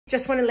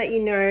just want to let you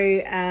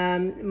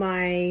know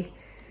my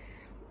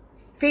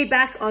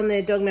feedback on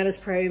the Dog Matters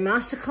Pro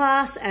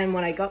Masterclass and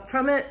what I got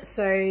from it.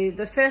 So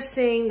the first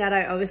thing that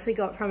I obviously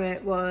got from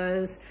it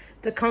was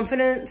the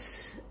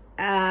confidence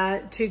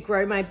to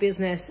grow my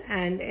business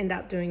and end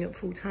up doing it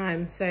full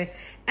time. So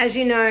as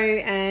you know,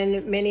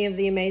 and many of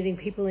the amazing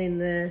people in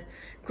the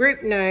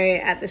group know,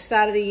 at the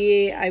start of the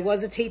year, I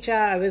was a teacher.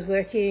 I was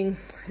working,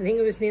 I think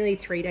it was nearly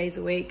 3 days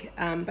a week,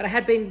 but I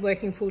had been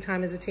working full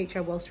time as a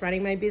teacher whilst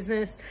running my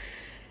business.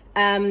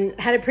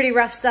 Had a pretty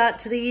rough start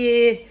to the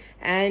year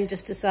and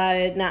just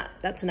decided, nah,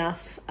 that's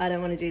enough. I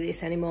don't want to do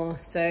this anymore.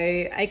 So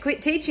I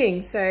quit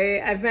teaching. So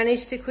I've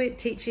managed to quit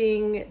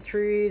teaching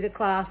through the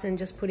class and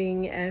just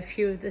putting a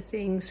few of the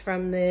things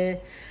from the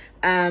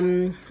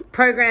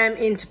program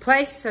into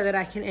place so that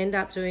I can end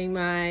up doing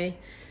my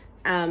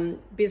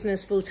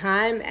business full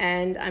time,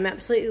 and I'm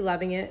absolutely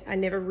loving it. I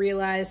never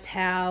realized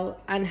how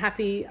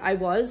unhappy I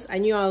was. I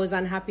knew I was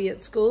unhappy at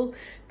school,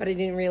 but I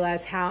didn't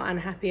realize how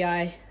unhappy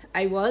I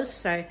was.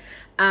 So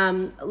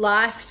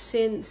life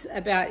since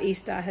about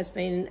Easter has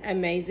been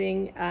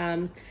amazing.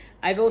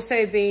 I've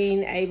also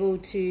been able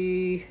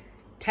to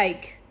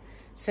take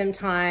some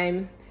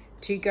time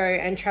to go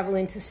and travel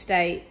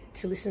interstate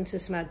to listen to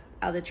some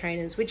other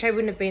trainers, which I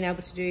wouldn't have been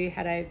able to do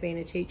had I been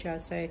a teacher.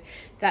 So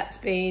that's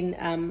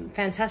been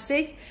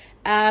fantastic.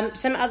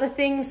 Some other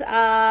things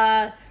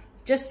are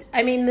just,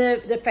 I mean,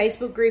 the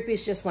Facebook group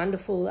is just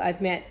wonderful.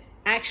 I've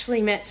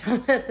actually met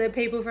some of the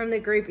people from the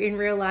group in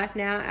real life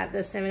now at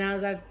the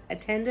seminars I've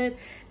attended,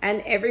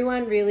 and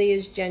everyone really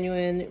is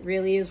genuine,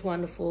 really is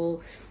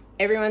wonderful.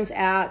 Everyone's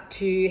out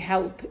to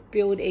help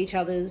build each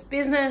other's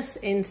business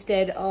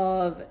instead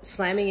of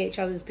slamming each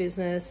other's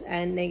business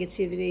and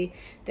negativity.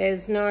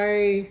 There's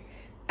no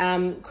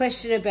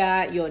question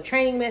about your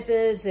training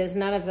methods. There's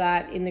none of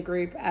that in the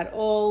group at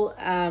all.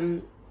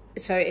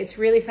 So it's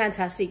really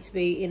fantastic to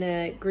be in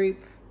a group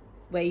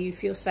where you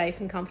feel safe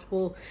and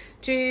comfortable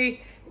to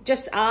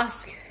just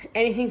ask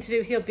anything to do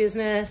with your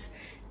business,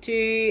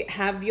 to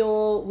have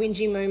your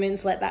whingy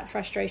moments, let that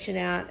frustration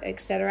out,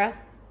 etc.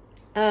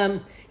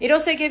 It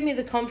also gave me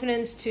the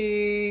confidence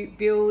to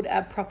build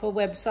a proper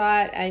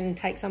website and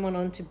take someone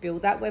on to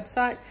build that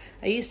website.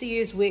 I used to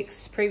use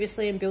Wix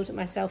previously and built it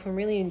myself and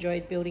really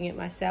enjoyed building it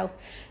myself.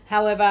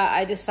 However,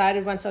 I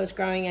decided once I was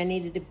growing, I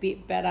needed a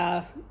bit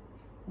better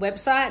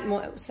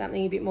website,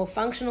 something a bit more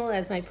functional,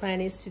 as my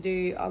plan is to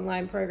do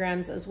online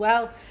programs as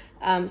well.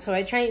 So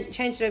I changed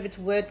it over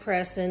to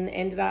WordPress and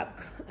ended up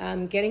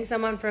getting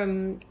someone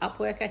from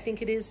Upwork, I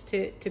think it is,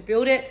 to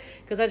build it,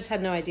 because I just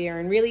had no idea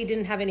and really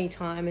didn't have any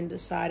time, and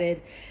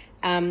decided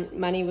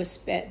money was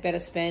better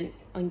spent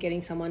on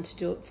getting someone to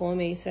do it for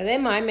me. So they're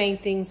my main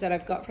things that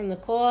I've got from the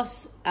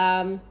course.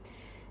 Yeah,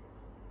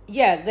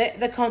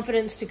 the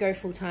confidence to go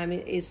full time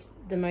is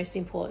the most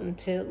important,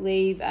 to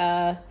leave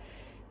a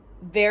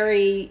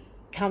very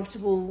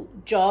comfortable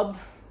job.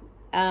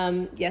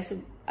 Yes,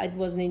 I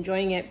wasn't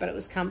enjoying it, but it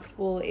was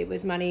comfortable. It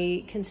was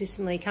money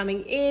consistently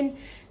coming in,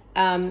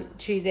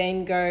 to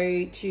then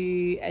go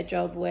to a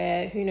job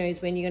where who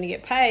knows when you're going to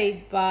get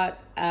paid, but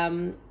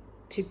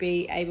to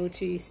be able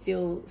to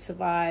still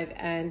survive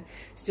and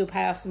still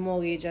pay off the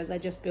mortgage, as I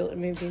just built and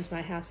moved into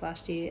my house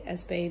last year,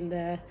 has been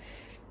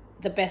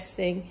the best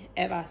thing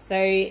ever. So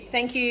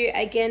thank you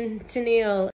again to Neil.